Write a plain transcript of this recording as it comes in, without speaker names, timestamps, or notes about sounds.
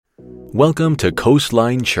Welcome to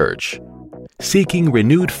Coastline Church, seeking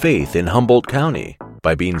renewed faith in Humboldt County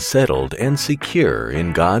by being settled and secure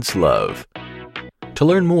in God's love. To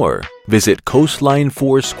learn more, visit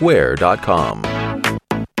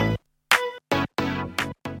coastlinefoursquare.com.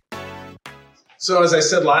 So as I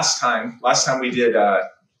said last time we did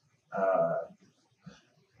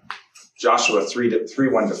Joshua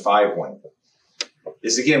 3:1-5:1.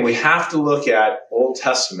 Is again, we have to look at Old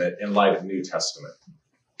Testament in light of New Testament.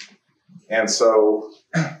 And so,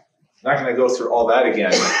 I'm not going to go through all that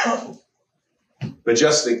again, but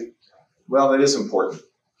it is important.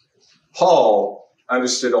 Paul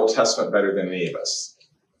understood Old Testament better than any of us.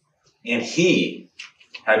 And he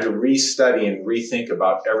had to restudy and rethink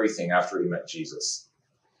about everything after he met Jesus.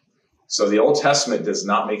 So the Old Testament does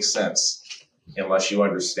not make sense unless you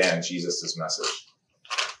understand Jesus' message.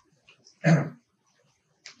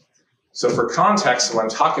 So for context, what I'm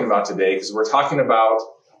talking about today, because we're talking about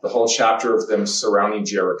the whole chapter of them surrounding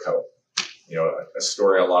Jericho, a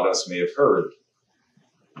story a lot of us may have heard.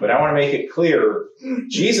 But I want to make it clear,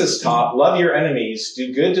 Jesus taught, love your enemies,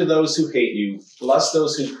 do good to those who hate you, bless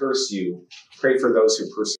those who curse you, pray for those who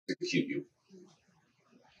persecute you.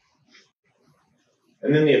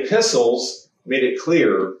 And then the epistles made it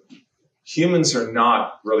clear, humans are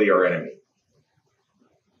not really our enemy.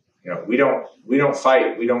 We don't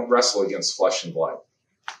fight, we don't wrestle against flesh and blood.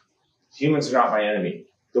 Humans are not my enemy.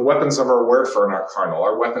 The weapons of our warfare are not carnal.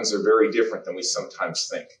 Our weapons are very different than we sometimes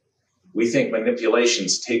think. We think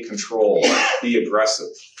manipulations, take control, be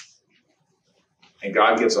aggressive. And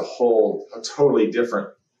God gives a totally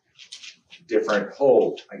different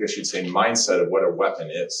whole, I guess you'd say, mindset of what a weapon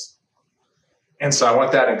is. And so I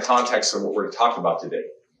want that in context of what we're going to talk about today.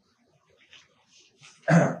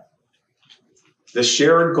 The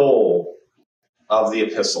shared goal of the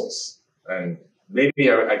epistles, and maybe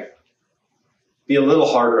I'd be a little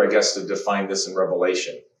harder, I guess, to define this in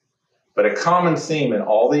Revelation, but a common theme in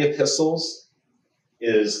all the epistles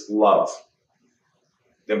is love.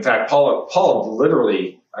 In fact, Paul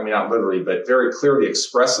literally, not literally, but very clearly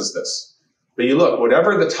expresses this. But you look,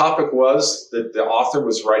 whatever the topic was that the author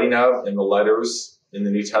was writing of in the letters in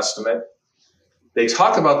the New Testament, they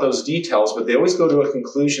talk about those details, but they always go to a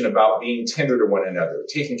conclusion about being tender to one another,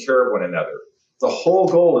 taking care of one another. The whole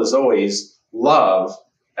goal is always love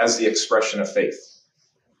as the expression of faith.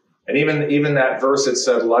 And even that verse that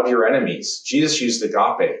said, love your enemies, Jesus used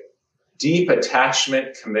agape, deep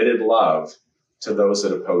attachment, committed love to those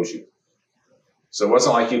that oppose you. So it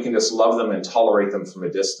wasn't like you can just love them and tolerate them from a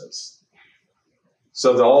distance.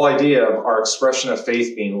 So the whole idea of our expression of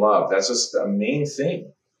faith being love, that's just the main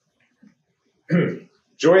thing.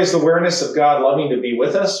 Joy is the awareness of God loving to be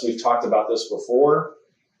with us. We've talked about this before.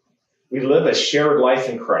 We live a shared life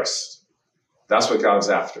in Christ. That's what God's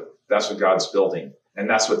after. That's what God's building. And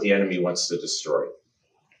that's what the enemy wants to destroy.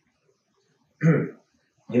 Maybe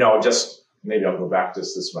I'll go back to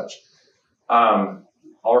this much. I'll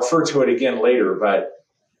refer to it again later, but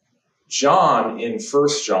John in 1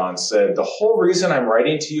 John said, the whole reason I'm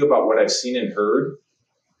writing to you about what I've seen and heard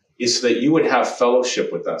is so that you would have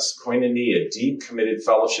fellowship with us, koinonia, deep, committed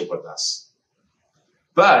fellowship with us.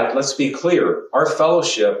 But let's be clear, our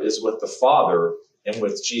fellowship is with the Father and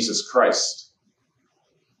with Jesus Christ.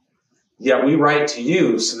 Yet we write to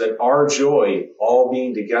you so that our joy, all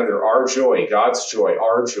being together, our joy, God's joy,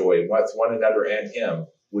 our joy with one another and him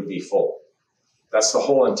would be full. That's the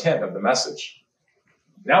whole intent of the message.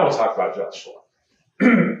 Now we'll talk about Joshua.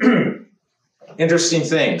 Interesting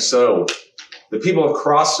thing. So the people have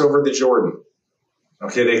crossed over the Jordan.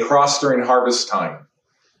 Okay, they crossed during harvest time.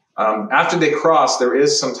 After they cross, there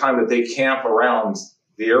is some time that they camp around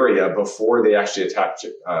the area before they actually attack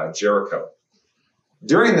Jericho.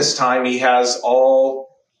 During this time, he has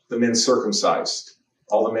all the men circumcised.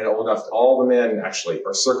 All the men old enough, all the men actually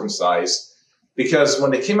are circumcised, because when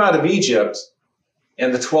they came out of Egypt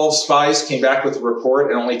and the 12 spies came back with a report,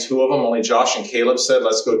 and only two of them, only Josh and Caleb, said,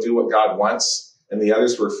 let's go do what God wants, and the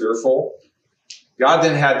others were fearful. God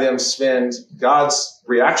then had them God's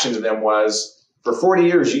reaction to them was, for 40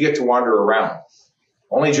 years, you get to wander around.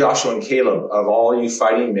 Only Joshua and Caleb, of all you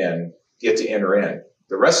fighting men, get to enter in.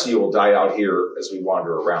 The rest of you will die out here as we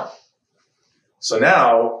wander around. So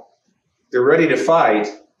now they're ready to fight,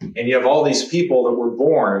 and you have all these people that were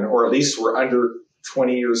born, or at least were under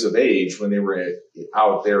 20 years of age when they were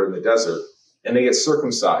out there in the desert, and they get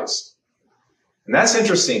circumcised. And that's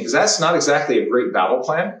interesting, because that's not exactly a great battle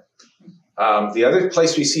plan. The other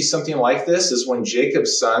place we see something like this is when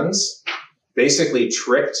Jacob's sons basically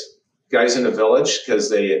tricked guys in a village because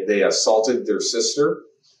they assaulted their sister,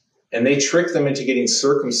 and they tricked them into getting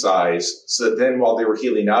circumcised so that then while they were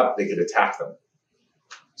healing up, they could attack them.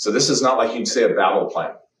 So this is not like you'd say a battle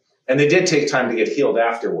plan. And they did take time to get healed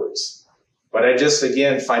afterwards. But I just,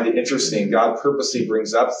 again, find it interesting. God purposely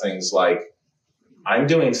brings up things like, I'm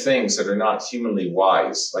doing things that are not humanly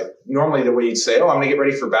wise. Like normally the way you'd say, oh, I'm going to get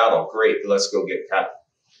ready for battle. Great, let's go get cut.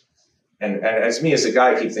 And as me as a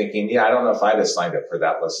guy, I keep thinking, yeah, I don't know if I'd have signed up for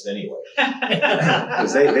that list anyway.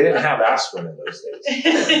 Because they didn't have aspirin in those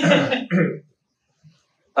days.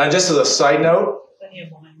 Just as a side note,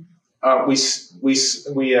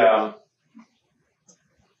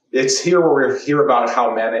 it's here where we hear about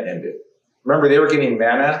how manna ended. Remember, they were getting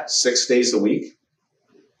manna 6 days a week.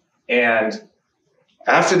 And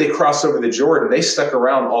after they crossed over the Jordan, they stuck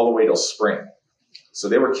around all the way till spring. So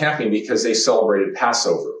they were camping because they celebrated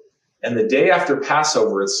Passover. And the day after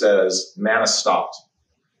Passover, it says manna stopped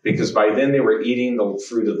because by then they were eating the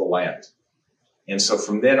fruit of the land. And so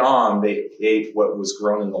from then on, they ate what was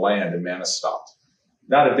grown in the land and manna stopped.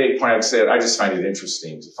 Not a big point, I'd say. I just find it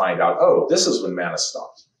interesting to find out, oh, this is when manna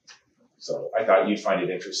stopped. So I thought you'd find it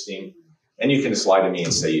interesting. And you can just lie to me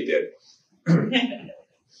and say you did.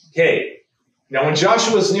 Okay. Now, when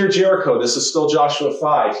Joshua was near Jericho, this is still Joshua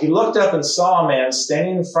 5, he looked up and saw a man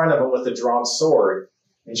standing in front of him with a drawn sword.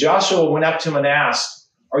 And Joshua went up to him and asked,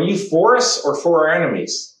 are you for us or for our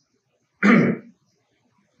enemies?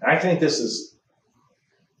 I think this is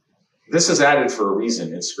added for a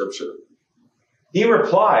reason in Scripture. He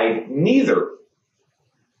replied, neither.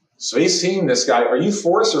 So he's seeing this guy, are you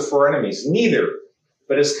for us or for our enemies? Neither.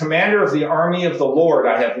 But as commander of the army of the Lord,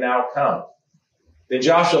 I have now come. Then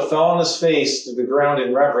Joshua fell on his face to the ground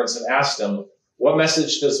in reverence and asked him, what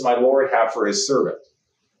message does my Lord have for his servant?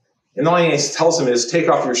 And the only thing he tells him is, take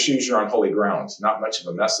off your shoes, you're on holy ground. Not much of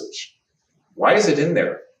a message. Why is it in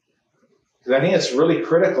there? Because I think it's really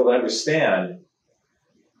critical to understand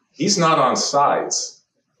he's not on sides.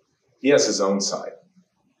 He has his own side.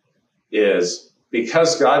 Is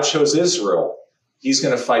because God chose Israel, he's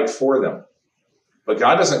going to fight for them. But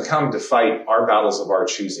God doesn't come to fight our battles of our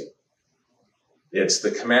choosing. It's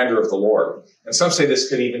the commander of the Lord. And some say this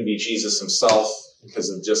could even be Jesus himself because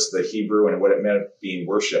of just the Hebrew and what it meant being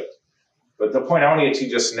worshipped. But the point I want to get to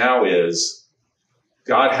just now is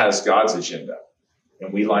God has God's agenda,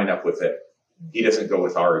 and we line up with it. He doesn't go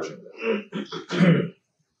with our agenda.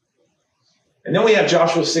 And then we have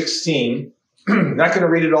Joshua 16. Not going to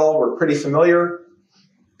read it all. We're pretty familiar.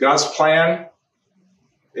 God's plan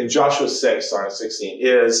in Joshua 16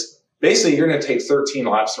 is basically you're going to take 13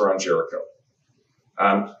 laps around Jericho.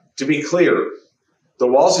 To be clear, the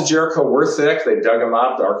walls of Jericho were thick. They dug them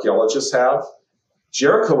up. The archaeologists have.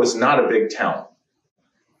 Jericho was not a big town.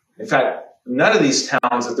 In fact, none of these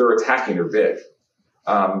towns that they're attacking are big.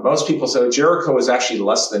 Most people say Jericho is actually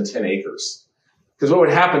less than 10 acres. Because what would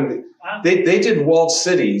happen, they did walled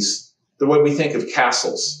cities the way we think of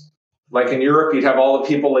castles. Like in Europe, you'd have all the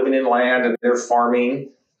people living in land and they're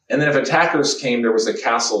farming. And then if attackers came, there was a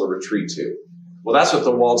castle to retreat to. Well, that's what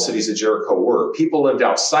the walled cities of Jericho were. People lived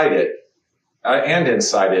outside it and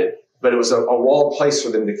inside it, but it was a walled place for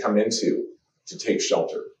them to come into to take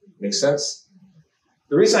shelter. Make sense?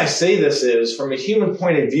 The reason I say this is, from a human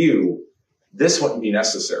point of view, this wouldn't be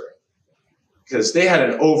necessary because they had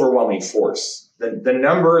an overwhelming force.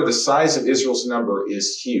 The size of Israel's number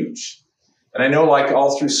is huge. And I know, like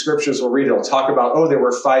all through scriptures we'll read, it'll talk about, there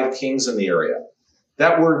were 5 kings in the area.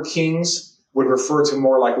 That word kings would refer to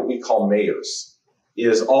more like what we call mayors.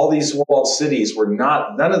 Is all these walled cities were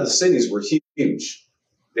none of the cities were huge.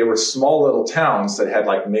 They were small little towns that had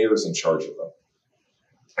like mayors in charge of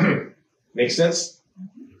them. Make sense?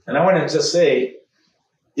 And I wanted to say,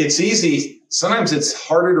 it's easy. Sometimes it's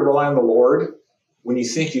harder to rely on the Lord when you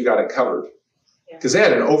think you got it covered. Because they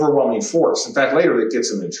had an overwhelming force. In fact, later it gets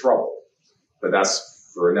them in trouble. But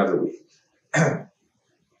that's for another week.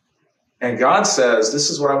 And God says, this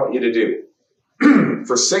is what I want you to do.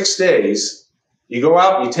 For 6 days, you go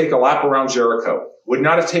out and you take a lap around Jericho. Would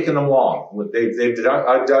not have taken them long. They've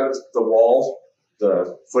dug the wall,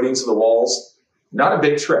 the footings of the walls. Not a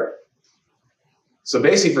big trip. So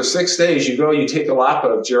basically for 6 days, you go, you take a lap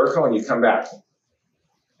of Jericho and you come back.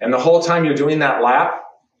 And the whole time you're doing that lap,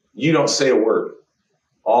 you don't say a word.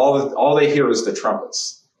 All they hear is the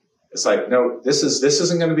trumpets. It's like, no, this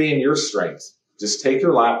isn't going to be in your strength. Just take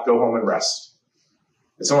your lap, go home and rest.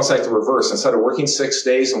 It's almost like the reverse. Instead of working 6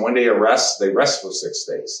 days and one day of rest, they rest for 6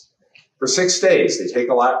 days. For 6 days, they take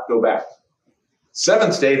a lap, go back.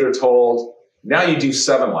 7th day, they're told, now you do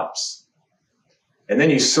 7 laps. And then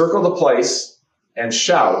you circle the place and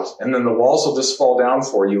shout, and then the walls will just fall down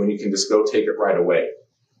for you and you can just go take it right away.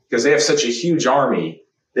 Because they have such a huge army,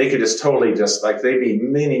 they could just totally they'd be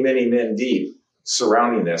many, many men deep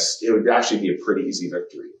surrounding this. It would actually be a pretty easy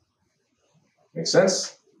victory. Make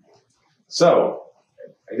sense? So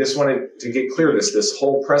I just wanted to get clear this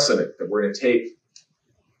whole precedent that we're going to take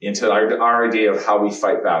into our idea of how we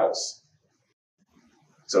fight battles.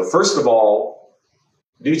 So first of all,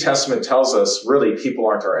 New Testament tells us really people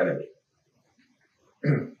aren't our enemy.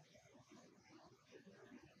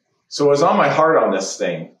 So it was on my heart on this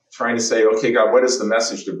thing, trying to say, okay, God, what is the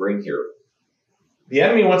message to bring here? The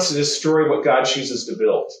enemy wants to destroy what God chooses to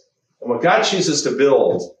build. And what God chooses to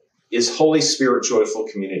build is Holy Spirit joyful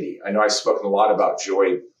community. I know I've spoken a lot about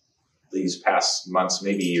joy these past months,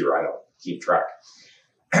 maybe a year, I don't keep track.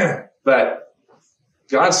 But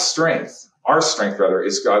God's strength, our strength rather,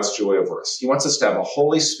 is God's joy over us. He wants us to have a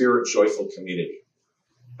Holy Spirit joyful community.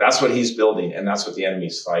 That's what he's building, and that's what the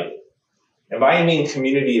enemy's fighting. And by I mean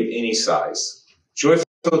community of any size. Joyful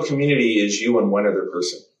community is you and one other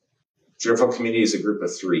person. Joyful community is a group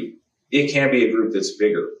of 3. It can be a group that's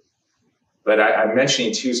bigger. But I'm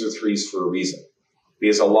mentioning 2s or 3s for a reason.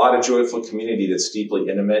 Because a lot of joyful community that's deeply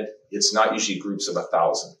intimate, it's not usually groups of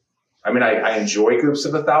 1,000. I mean, I enjoy groups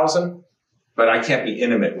of 1,000, but I can't be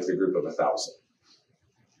intimate with a group of 1,000.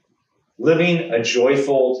 Living a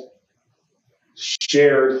joyful,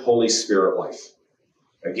 shared Holy Spirit life.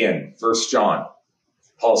 Again, 1 John,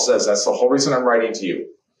 Paul says, that's the whole reason I'm writing to you,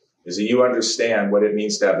 is that you understand what it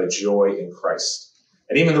means to have a joy in Christ.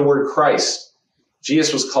 And even the word Christ,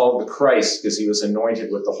 Jesus was called the Christ because he was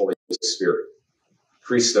anointed with the Holy Spirit.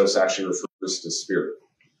 Christos actually refers to Spirit,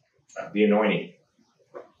 the anointing.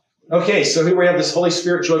 Okay, so here we have this Holy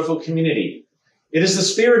Spirit joyful community. It is the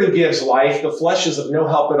Spirit who gives life. The flesh is of no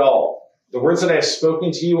help at all. The words that I have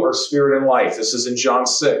spoken to you are spirit and life. This is in John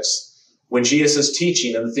 6. When Jesus is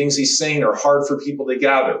teaching and the things he's saying are hard for people to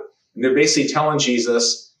gather. And they're basically telling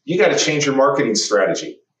Jesus, you got to change your marketing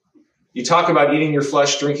strategy. You talk about eating your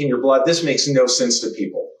flesh, drinking your blood. This makes no sense to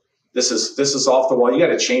people. This is off the wall. You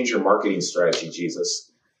got to change your marketing strategy,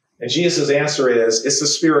 Jesus. And Jesus' answer is, it's the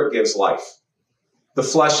Spirit gives life. The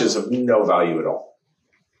flesh is of no value at all.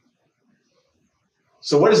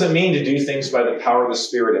 So what does it mean to do things by the power of the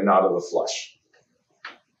Spirit and not of the flesh?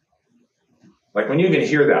 Like when you even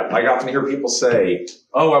hear that, I often hear people say,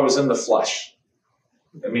 oh, I was in the flesh.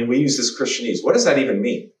 I mean, we use this Christianese. What does that even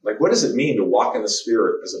mean? Like, what does it mean to walk in the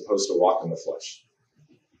Spirit as opposed to walk in the flesh?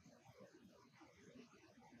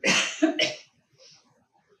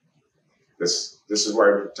 This is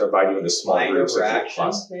where I divide you into small Mind groups. over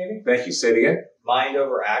action, maybe? Thank you. Say it again. Mind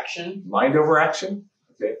over action. Mind over action?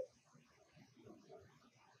 Okay.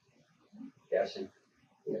 Guessing.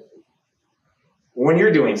 When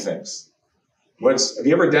you're doing things, have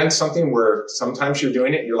you ever done something where sometimes you're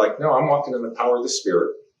doing it and you're like, no, I'm walking in the power of the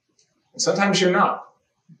Spirit. And sometimes you're not.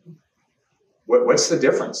 What's the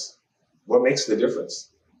difference? What makes the difference?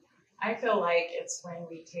 I feel like it's when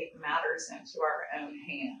we take matters into our own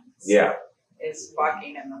hands. Yeah. Is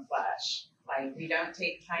walking in the flesh. Like, we don't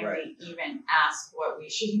take time to even ask what we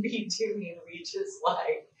should be doing. We just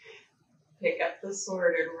pick up the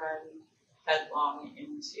sword and run headlong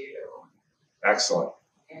into. Excellent.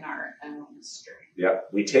 In our own strength. Yeah,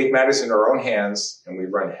 we take matters in our own hands and we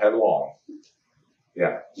run headlong.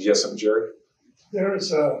 Yeah, did you have something, Jerry?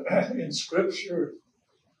 There's in Scripture,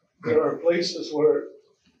 there are places where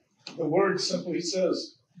the word simply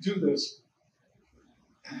says, do this.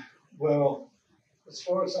 Well, as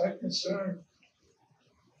far as I'm concerned,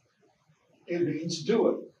 it means do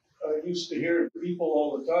it. I used to hear people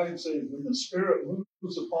all the time say, when the Spirit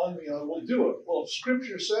moves upon me, I will do it. Well,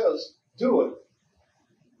 Scripture says, do it.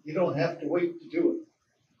 You don't have to wait to do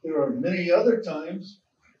it. There are many other times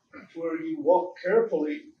where you walk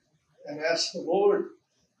carefully and ask the Lord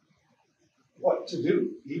what to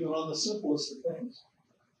do, even on the simplest of things.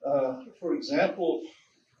 For example,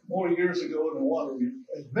 more years ago than I want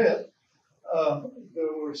to admit,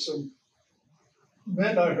 there were some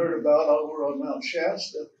men I heard about over on Mount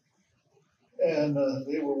Shasta, and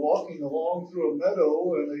they were walking along through a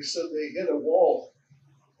meadow, and they said they hit a wall.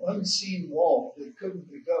 Unseen wall. It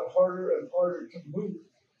got harder and harder to move.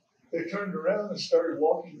 They turned around and started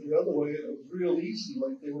walking the other way, and it was real easy,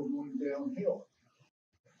 like they were going downhill.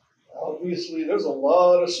 Obviously, there's a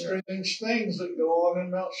lot of strange things that go on in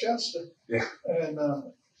Mount Shasta. Yeah. And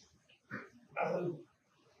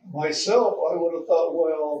myself, I would have thought,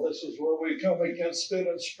 well, this is where we come against it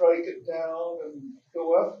and strike it down and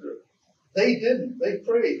go after it. They didn't. They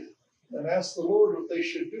prayed and asked the Lord what they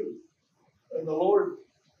should do. And the Lord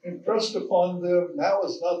impressed upon them, now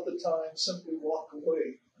is not the time, simply walk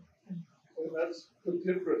away. And that's the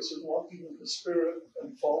difference in walking in the Spirit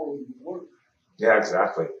and following the Word. Yeah,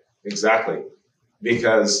 exactly.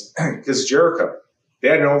 Because Jericho, they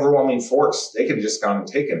had an overwhelming force. They could have just gone and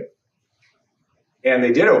taken it. And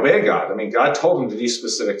they did obey God. I mean, God told them to do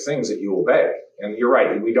specific things that you obey. And you're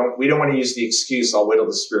right. We don't want to use the excuse, I'll wait till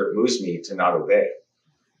the Spirit moves me to not obey.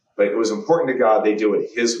 But it was important to God they do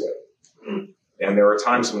it his way. And there are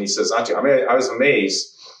times when he says not to. I mean, I was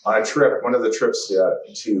amazed on a trip, one of the trips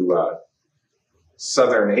to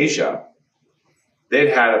Southern Asia. They'd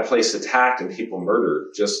had a place attacked and people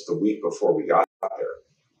murdered just the week before we got there.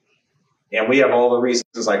 And we have all the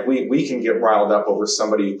reasons, like we can get riled up over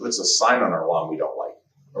somebody who puts a sign on our lawn we don't like,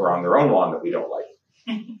 or on their own lawn that we don't like.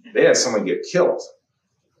 They had someone get killed.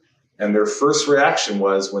 And their first reaction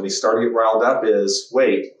was, when they started to get riled up, is,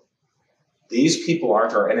 wait, these people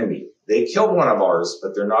aren't our enemy. They killed one of ours,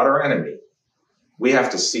 but they're not our enemy. We have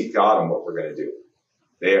to seek God on what we're going to do.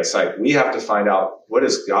 It's like, we have to find out, what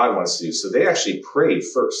does God want us to do? So they actually prayed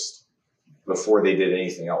first before they did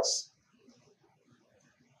anything else.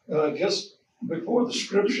 Just before the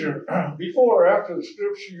scripture, before or after the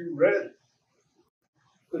scripture you read,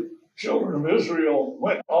 the children of Israel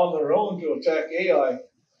went on their own to attack Ai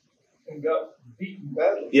and got beaten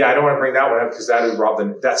badly. Yeah, I don't want to bring that one up because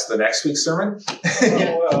that's the next week's sermon.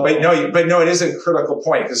 But no, it is a critical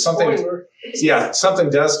point because something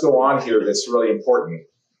does go on here that's really important.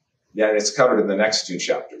 Yeah, and it's covered in the next 2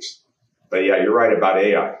 chapters. But yeah, you're right about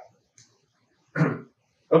AI.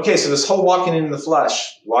 Okay, so this whole walking in the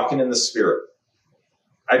flesh, walking in the spirit.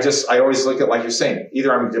 I always look at, like you're saying,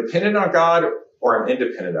 either I'm dependent on God or I'm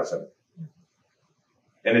independent of him.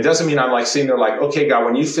 And it doesn't mean I'm like sitting there like, okay, God,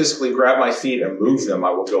 when you physically grab my feet and move them,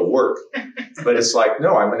 I will go work. But it's like,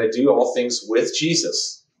 no, I'm going to do all things with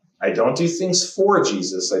Jesus. I don't do things for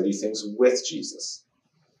Jesus. I do things with Jesus.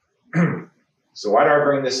 So why do I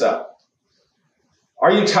bring this up?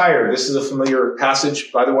 Are you tired? This is a familiar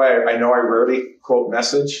passage. By the way, I know I rarely quote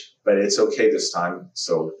message, but it's okay this time.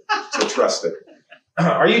 So trust it.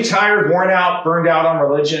 Are you tired, worn out, burned out on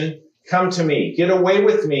religion? Come to me. Get away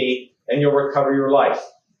with me, and you'll recover your life.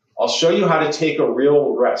 I'll show you how to take a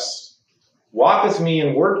real rest. Walk with me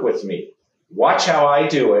and work with me. Watch how I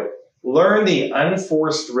do it. Learn the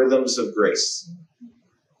unforced rhythms of grace.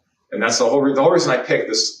 And that's the whole reason I picked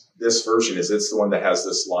this version is it's the one that has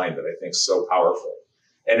this line that I think is so powerful.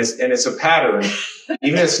 And it's a pattern.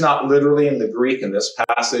 Even if it's not literally in the Greek in this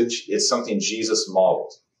passage, it's something Jesus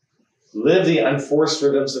modeled. Live the unforced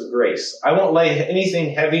rhythms of grace. I won't lay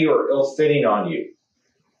anything heavy or ill-fitting on you.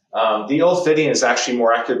 The ill-fitting is actually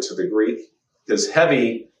more accurate to the Greek because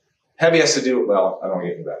heavy has to do, well, I don't want to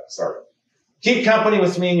get into that. Sorry. Keep company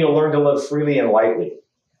with me and you'll learn to live freely and lightly.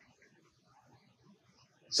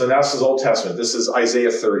 So now this is Old Testament. This is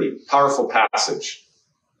Isaiah 30. Powerful passage.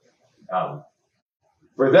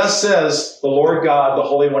 For thus says the Lord God, the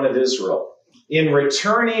Holy One of Israel, in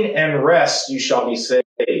returning and rest you shall be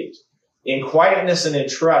saved. In quietness and in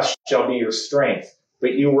trust shall be your strength,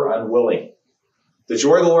 but you were unwilling. The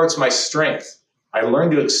joy of the Lord is my strength. I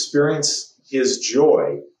learned to experience his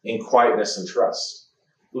joy in quietness and trust.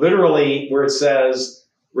 Literally, where it says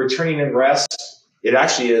returning and rest, it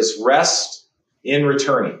actually is rest in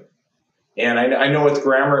returning. And I know with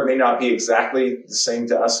grammar, it may not be exactly the same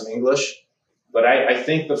to us in English, but I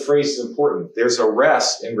think the phrase is important. There's a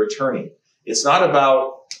rest in returning. It's not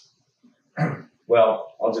about,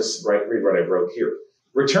 well, I'll just read what I wrote here.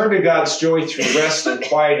 Return to God's joy through rest and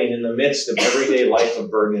quieting in the midst of everyday life of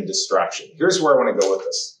burden and distraction. Here's where I want to go with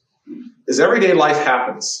this. As everyday life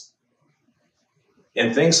happens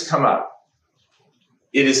and things come up,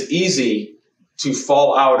 it is easy to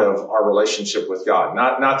fall out of our relationship with God.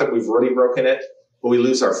 Not that we've really broken it, but we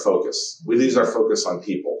lose our focus. We lose our focus on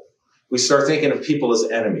people. We start thinking of people as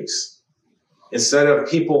enemies. Instead of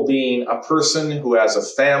people being a person who has a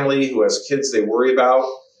family, who has kids they worry about,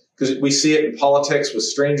 because we see it in politics with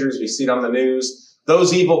strangers, we see it on the news,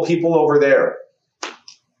 those evil people over there.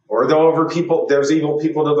 Or there's evil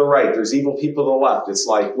people to the right, there's evil people to the left. It's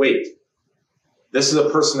like, wait, this is a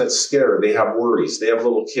person that's scared. They have worries. They have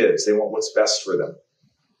little kids. They want what's best for them.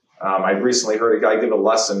 I recently heard a guy give a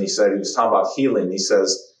lesson. He was talking about healing. He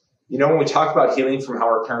says, when we talk about healing from how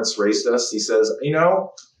our parents raised us, he says,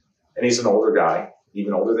 and he's an older guy,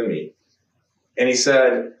 even older than me. And he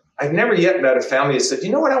said, I've never yet met a family that said,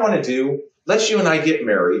 you know what I want to do? Let's you and I get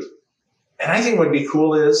married. And I think what would be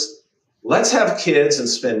cool is let's have kids and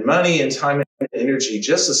spend money and time and energy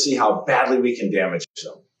just to see how badly we can damage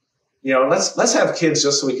them. Let's have kids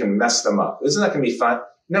just so we can mess them up. Isn't that going to be fun?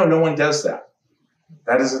 No one does that.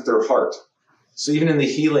 That isn't their heart. So even in the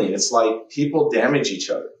healing, it's like people damage each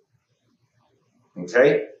other.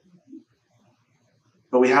 Okay?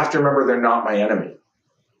 But we have to remember they're not my enemy.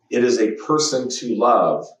 It is a person to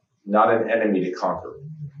love, not an enemy to conquer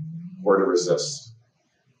or to resist.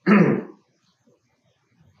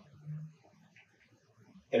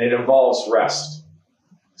 and it involves rest.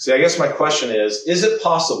 See, I guess my question is it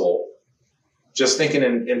possible, just thinking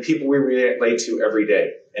in people we relate to every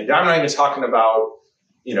day, and I'm not even talking about,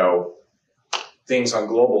 things on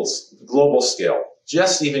global scale,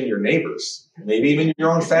 just even your neighbors, maybe even your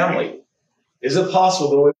own family. Is it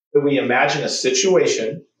possible that we imagine a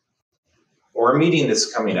situation or a meeting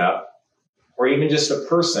that's coming up, or even just a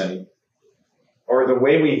person, or the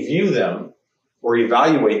way we view them or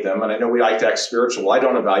evaluate them? And I know we like to act spiritual. Well, I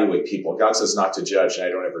don't evaluate people. God says not to judge, and I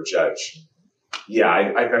don't ever judge. Yeah,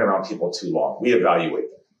 I've been around people too long. We evaluate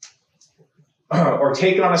them. Or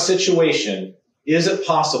take on a situation. Is it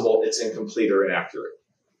possible it's incomplete or inaccurate?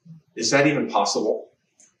 Is that even possible?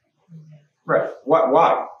 Right.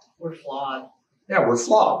 Why? We're flawed. Yeah, we're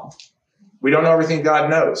flawed. We don't know everything God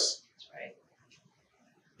knows. That's right.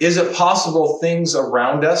 Is it possible things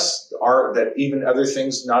around us that even other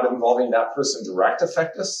things not involving that person direct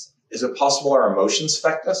affect us? Is it possible our emotions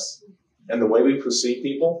affect us and the way we perceive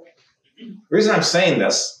people? The reason I'm saying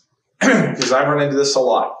this, because I've run into this a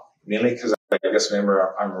lot, mainly because I guess I'm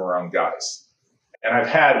around guys. And I've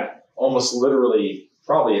had almost literally,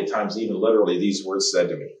 probably at times even literally, these words said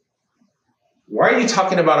to me. Why are you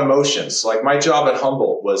talking about emotions? Like my job at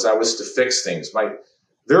Humboldt I was to fix things.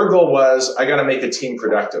 Their goal was, I got to make a team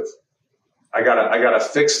productive. I got to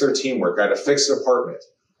fix their teamwork. I got to fix their department.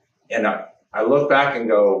 And I look back and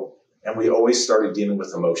go, and we always started dealing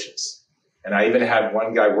with emotions. And I even had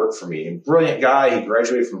one guy work for me, a brilliant guy. He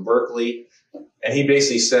graduated from Berkeley. And he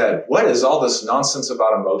basically said, what is all this nonsense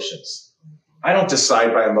about emotions? I don't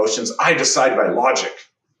decide by emotions. I decide by logic.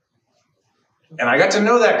 And I got to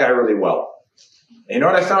know that guy really well. And you know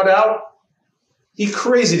what I found out? He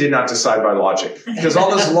crazy did not decide by logic, because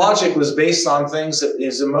all his logic was based on things that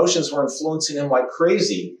his emotions were influencing him like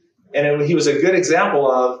crazy. And he was a good example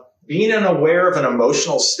of being unaware of an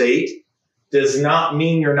emotional state does not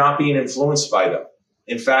mean you're not being influenced by them.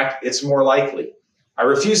 In fact, it's more likely. I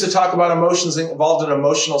refuse to talk about emotions involved in an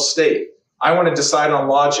emotional state. I want to decide on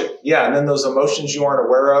logic. Yeah, and then those emotions you aren't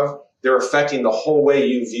aware of, they're affecting the whole way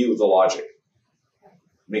you view the logic.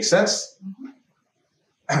 Make sense?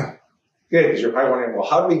 Good, because you're probably wondering, well,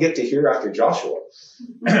 how do we get to here after Joshua?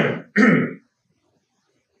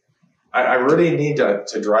 I really need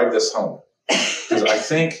to drive this home, because I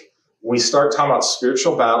think when we start talking about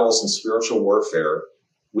spiritual battles and spiritual warfare,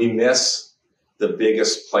 we miss the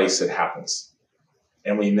biggest place it happens,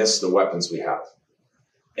 and we miss the weapons we have.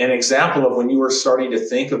 An example of when you are starting to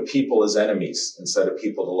think of people as enemies instead of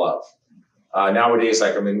people to love. Nowadays,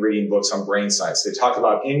 like I've been reading books on brain science, they talk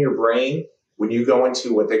about in your brain, when you go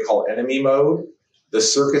into what they call enemy mode, the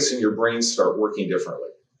circuits in your brain start working differently.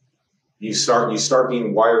 You start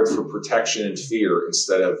being wired for protection and fear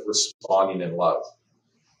instead of responding in love.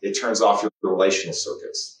 It turns off your relational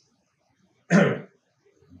circuits.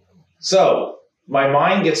 So my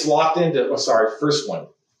mind gets locked into, first one.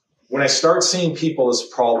 When I start seeing people as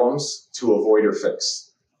problems to avoid or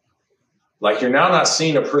fix. Like you're now not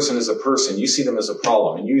seeing a person as a person, you see them as a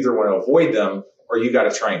problem, and you either want to avoid them or you got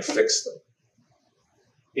to try and fix them.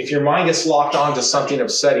 If your mind gets locked onto something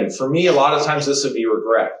upsetting, for me, a lot of times this would be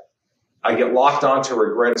regret. I get locked onto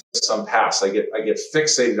regret of some past. I get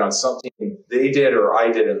fixated on something they did or I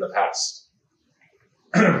did in the past.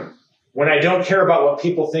 When I don't care about what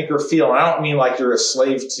people think or feel, and I don't mean like you're a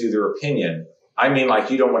slave to their opinion, I mean like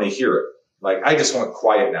you don't want to hear it. Like, I just want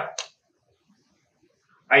quiet now.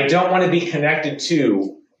 I don't want to be connected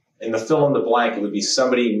to, in the fill in the blank, it would be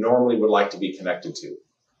somebody you normally would like to be connected to.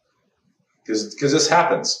 Because this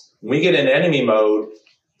happens. When we get in enemy mode,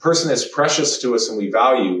 person that's precious to us and we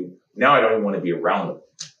value, now I don't even want to be around them.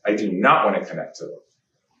 I do not want to connect to them.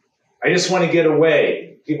 I just want to get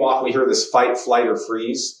away. People often hear this fight, flight, or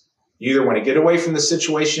freeze. You either want to get away from the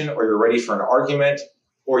situation, or you're ready for an argument,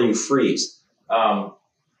 or you freeze. I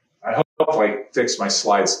hope I fixed my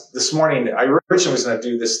slides. This morning, I originally was going to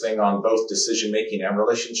do this thing on both decision-making and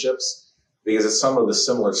relationships, because it's some of the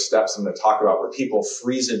similar steps I'm going to talk about where people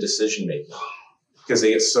freeze in decision-making because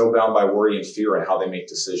they get so bound by worry and fear and how they make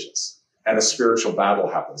decisions. And a spiritual battle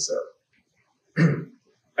happens there.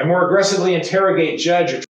 I more aggressively interrogate,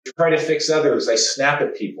 judge, or try to fix others. I snap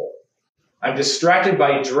at people. I'm distracted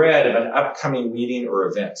by dread of an upcoming meeting or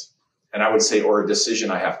event. And I would say, or a decision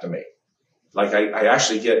I have to make. Like I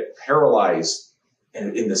actually get paralyzed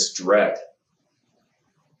in this dread.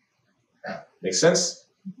 Make sense?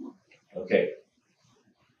 Okay.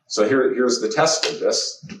 So here's the test of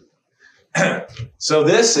this. So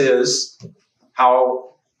this is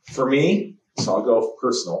how, for me, so I'll go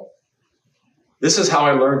personal. This is how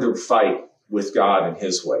I learned to fight with God in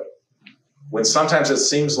his way. When sometimes it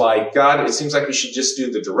seems like, God, it seems like we should just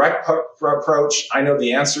do the direct approach. I know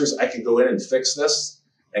the answers. I can go in and fix this.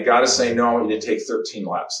 And God is saying, no, I want you to take 13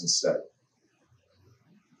 laps instead.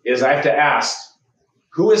 Is I have to ask,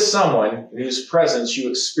 who is someone in whose presence you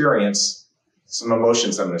experience some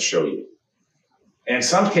emotions I'm going to show you? And in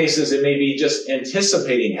some cases, it may be just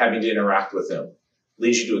anticipating having to interact with them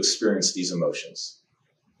leads you to experience these emotions.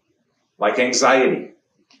 Like anxiety,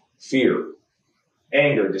 fear,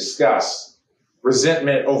 anger, disgust,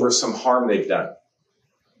 resentment over some harm they've done.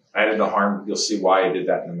 I did the harm. You'll see why I did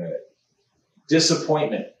that in a minute.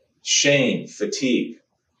 Disappointment, shame, fatigue.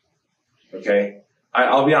 Okay?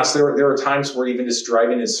 I'll be honest, there are times where even just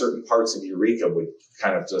driving in certain parts of Eureka would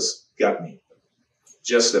kind of just gut me.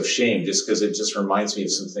 Just of shame, just because it just reminds me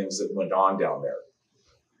of some things that went on down there.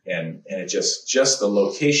 And it just the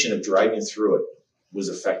location of driving through it was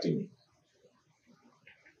affecting me.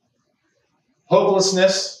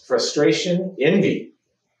 Hopelessness, frustration, envy.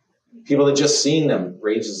 People that just seen them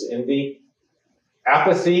raises envy.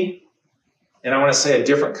 Apathy, and I want to say a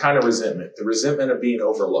different kind of resentment, the resentment of being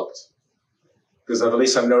overlooked. Because at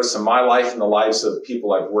least I've noticed in my life and the lives of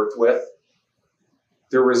people I've worked with,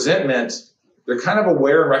 their resentment, they're kind of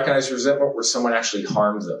aware and recognize resentment where someone actually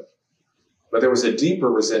harmed them. But there was a deeper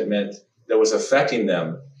resentment that was affecting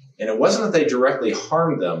them. And it wasn't that they directly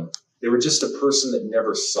harmed them. They were just a person that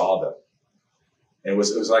never saw them. And it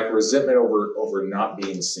was like resentment over not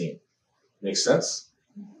being seen. Make sense?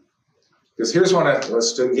 Because here's what I want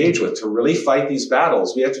us to engage with. To really fight these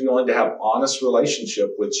battles, we have to be willing to have honest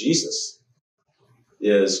relationship with Jesus.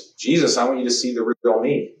 Is, Jesus, I want you to see the real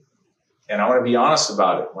me. And I want to be honest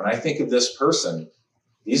about it. When I think of this person,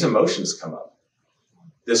 these emotions come up.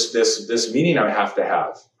 This meeting I have to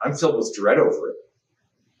have, I'm filled with dread over it.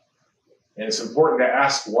 And it's important to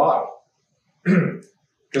ask why.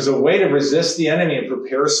 Because a way to resist the enemy and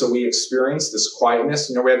prepare so we experience this quietness,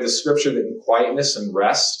 we have the scripture that in quietness and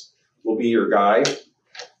rest will be your guide,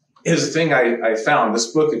 is the thing I found.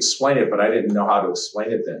 This book explained it, but I didn't know how to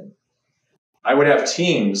explain it then. I would have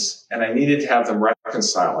teams, and I needed to have them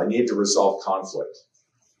reconcile. I needed to resolve conflict.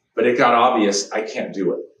 But it got obvious I can't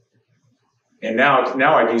do it. And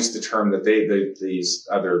now I've used the term that these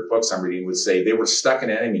other books I'm reading would say they were stuck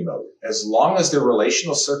in enemy mode. As long as their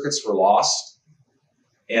relational circuits were lost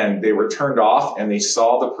and they were turned off and they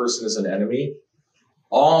saw the person as an enemy,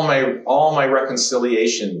 all my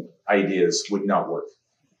reconciliation ideas would not work.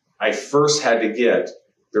 I first had to get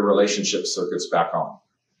the relationship circuits back on.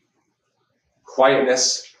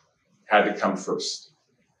 Quietness had to come first.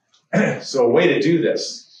 So a way to do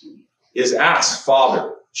this is ask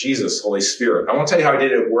Father, Jesus, Holy Spirit. I won't tell you how I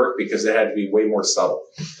did it at work because it had to be way more subtle.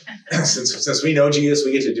 Since we know Jesus,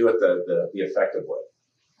 we get to do it the effective way.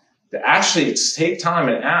 To actually take time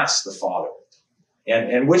and ask the Father.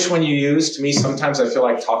 And which one you use, to me, sometimes I feel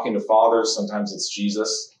like talking to Father, sometimes it's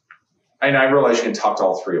Jesus. And I realize you can talk to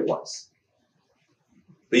all three at once.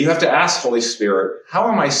 But you have to ask Holy Spirit, how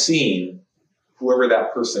am I seeing whoever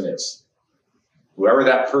that person is? Whoever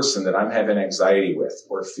that person that I'm having anxiety with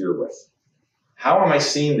or fear with. How am I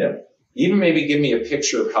seeing them? Even maybe give me a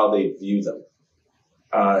picture of how they view them.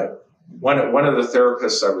 One of the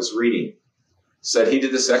therapists I was reading said he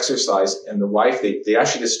did this exercise, and the wife, they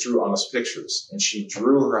actually just drew honest pictures. And she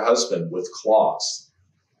drew her husband with claws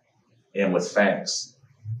and with fangs.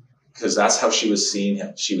 Because that's how she was seeing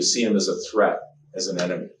him. She was seeing him as a threat, as an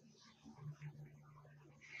enemy.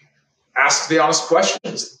 Ask the honest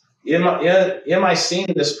questions. Am I seeing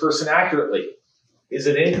this person accurately? Is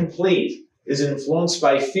it incomplete? Is it influenced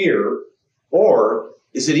by fear? Or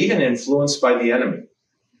is it even influenced by the enemy?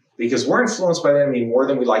 Because we're influenced by the enemy more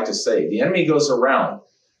than we like to say. The enemy goes around.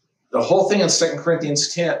 The whole thing in 2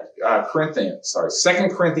 Corinthians 10,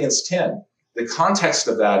 the context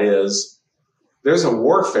of that is there's a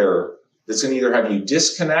warfare that's going to either have you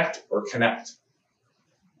disconnect or connect.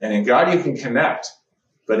 And in God, you can connect.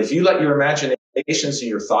 But if you let your imaginations and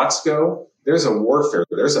your thoughts go, there's a warfare.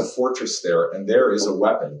 There's a fortress there, and there is a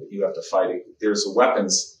weapon that you have to fight. There's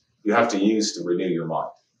weapons you have to use to renew your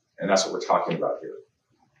mind. And that's what we're talking about here.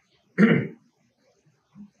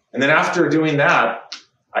 And then after doing that,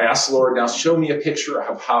 I asked the Lord, now show me a picture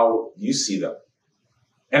of how you see them.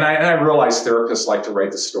 And I realize therapists like to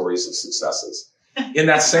write the stories of successes. In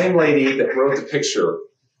that same lady that wrote the picture,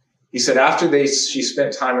 he said after she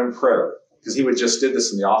spent time in prayer, because he just did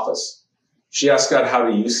this in the office, she asked God, how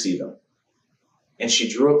do you see them? And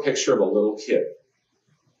she drew a picture of a little kid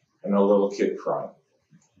and a little kid crying.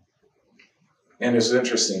 And it was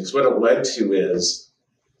interesting because what it led to is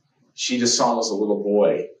she just saw him as a little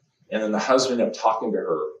boy. And then the husband ended up talking to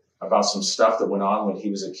her about some stuff that went on when he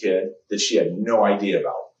was a kid that she had no idea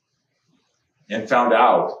about. and found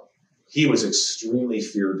out he was extremely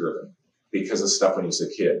fear-driven because of stuff when he was a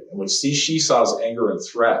kid. And what she saw's anger and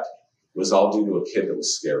threat was all due to a kid that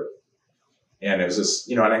was scared. And it was just,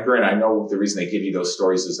 and I know the reason they give you those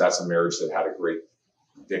stories is that's a marriage that had a great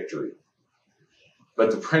victory.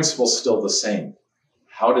 But the principle's still the same.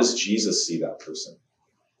 How does Jesus see that person?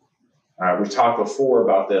 We've talked before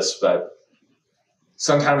about this, but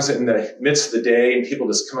sometimes in the midst of the day, and people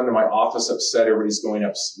just come into my office upset, everybody's going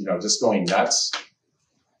up, just going nuts.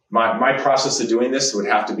 My process of doing this would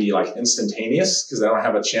have to be like instantaneous because I don't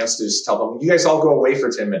have a chance to just tell them, you guys all go away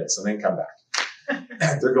for 10 minutes and then come back.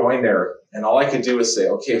 They're going there. And all I could do is say,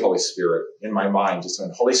 okay, Holy Spirit, in my mind, just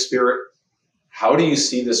saying, Holy Spirit, how do you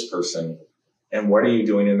see this person? And what are you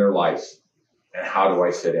doing in their life? And how do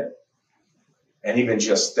I fit in? And even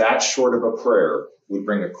just that short of a prayer would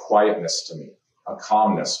bring a quietness to me, a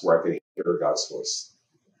calmness where I could hear God's voice.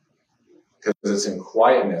 Because it's in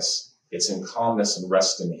quietness, it's in calmness and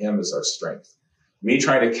rest in Him is our strength. Me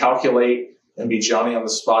trying to calculate and be Johnny on the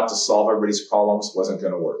spot to solve everybody's problems wasn't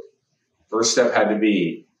going to work. First step had to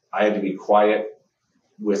be, I had to be quiet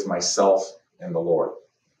with myself and the Lord.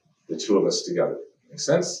 The two of us together. Make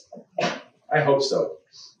sense? I hope so.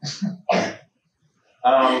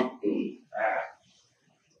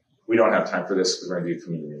 We don't have time for this because we're going to do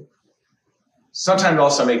communion. Sometimes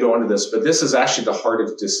also I may go into this, but this is actually the heart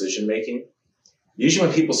of decision making. Usually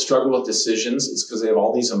when people struggle with decisions, it's because they have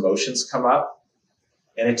all these emotions come up.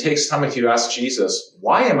 And it takes time if you ask Jesus,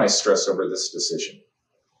 why am I stressed over this decision?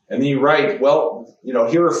 And then you write, well,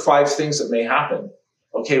 here are 5 things that may happen.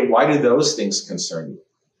 Okay, why do those things concern you?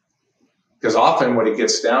 Because often what it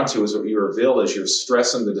gets down to is what you reveal is your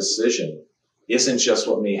stress in the decision isn't just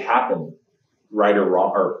what may happen, right or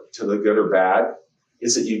wrong, or to the good or bad,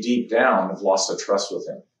 is that you deep down have lost a trust with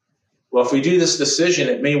Him. Well, if we do this decision,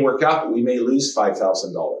 it may work out, but we may lose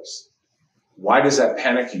 $5,000. Why does that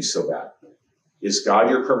panic you so bad? Is God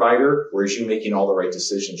your provider, or is you making all the right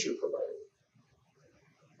decisions your provider?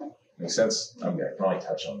 Make sense? Okay, I can only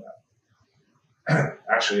touch on that.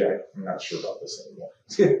 Actually, I'm not sure about this anymore.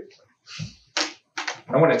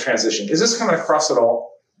 I want to transition. Is this coming across at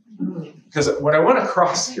all? Because what I want to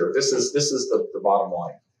cross here, this is the bottom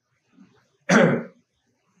line.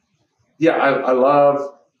 Yeah, I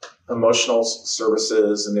love emotional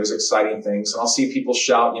services, and there's exciting things, and I'll see people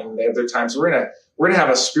shout. They have their times. We're gonna have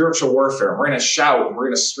a spiritual warfare. And we're gonna shout, and we're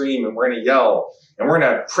gonna scream, and we're gonna yell, and we're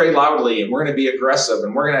gonna pray loudly, and we're gonna be aggressive,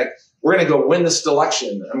 and we're gonna go win this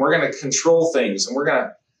election, and we're gonna control things, and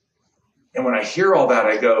And when I hear all that,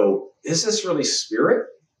 I go, is this really spirit?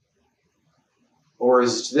 Or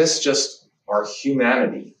is this just our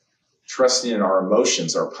humanity, trusting in our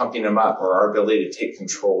emotions, our pumping them up, or our ability to take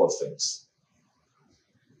control of things?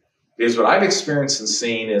 Because what I've experienced and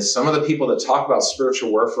seen is some of the people that talk about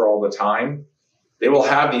spiritual warfare all the time, they will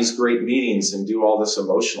have these great meetings and do all this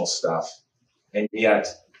emotional stuff, and yet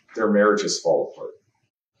their marriages fall apart.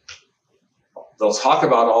 They'll talk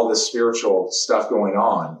about all this spiritual stuff going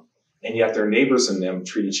on, and yet their neighbors and them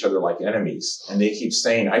treat each other like enemies. And they keep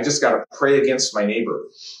saying, I just got to pray against my neighbor.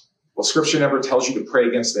 Well, Scripture never tells you to pray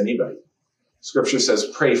against anybody. Scripture says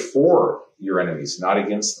pray for your enemies, not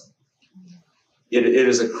against them. It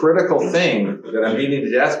is a critical thing that I'm beating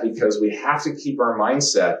to death because we have to keep our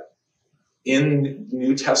mindset in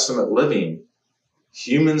New Testament living.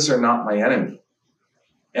 Humans are not my enemy.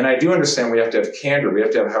 And I do understand we have to have candor. We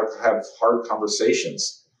have to have hard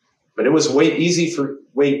conversations. But it was way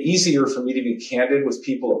easier for me to be candid with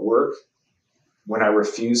people at work when I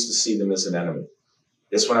refused to see them as an enemy.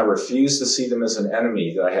 It's when I refused to see them as an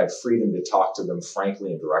enemy that I had freedom to talk to them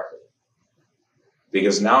frankly and directly.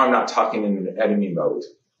 Because now I'm not talking in an enemy mode.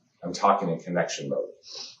 I'm talking in connection mode.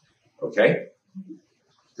 Okay?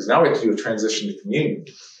 Because now we have to do a transition to communion.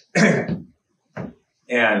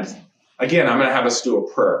 And again, I'm going to have us do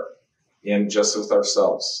a prayer in just with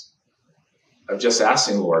ourselves. I'm just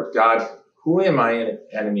asking, Lord, God, who am I in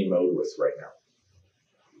enemy mode with right now?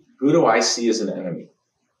 Who do I see as an enemy?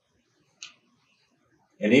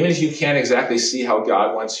 And even if you can't exactly see how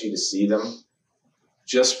God wants you to see them,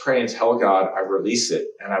 just pray and tell God, I release it,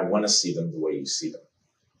 and I want to see them the way you see them.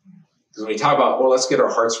 Because when we talk about, well, let's get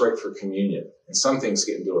our hearts right for communion, and some things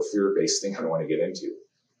get into a fear-based thing I don't want to get into.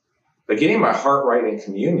 But getting my heart right in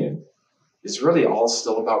communion is really all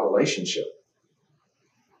still about relationship.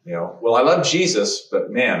 Well, I love Jesus,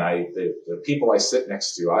 but man, the people I sit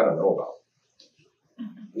next to, I don't know about.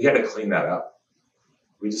 We got to clean that up.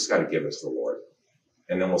 We just got to give it to the Lord,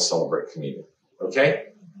 and then we'll celebrate communion. Okay?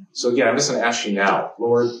 So again, I'm just going to ask you now,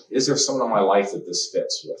 Lord, is there someone in my life that this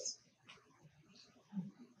fits with?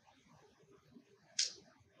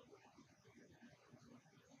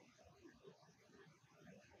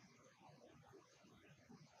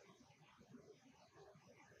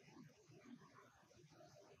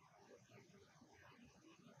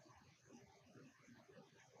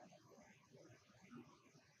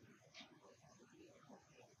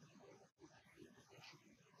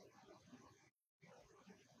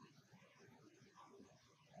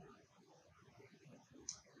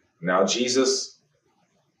 Now, Jesus,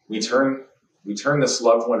 we turn this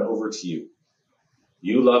loved one over to you.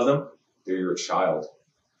 You love them. They're your child.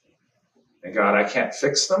 And God, I can't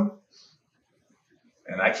fix them,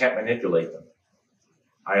 and I can't manipulate them.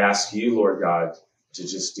 I ask you, Lord God, to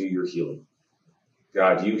just do your healing.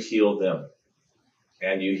 God, you heal them,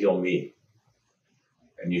 and you heal me,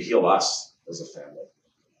 and you heal us as a family.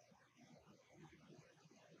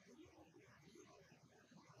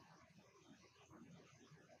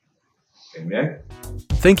 Amen.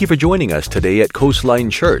 Thank you for joining us today at Coastline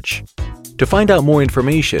Church. To find out more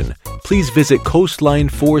information, please visit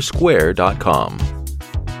coastlinefoursquare.com.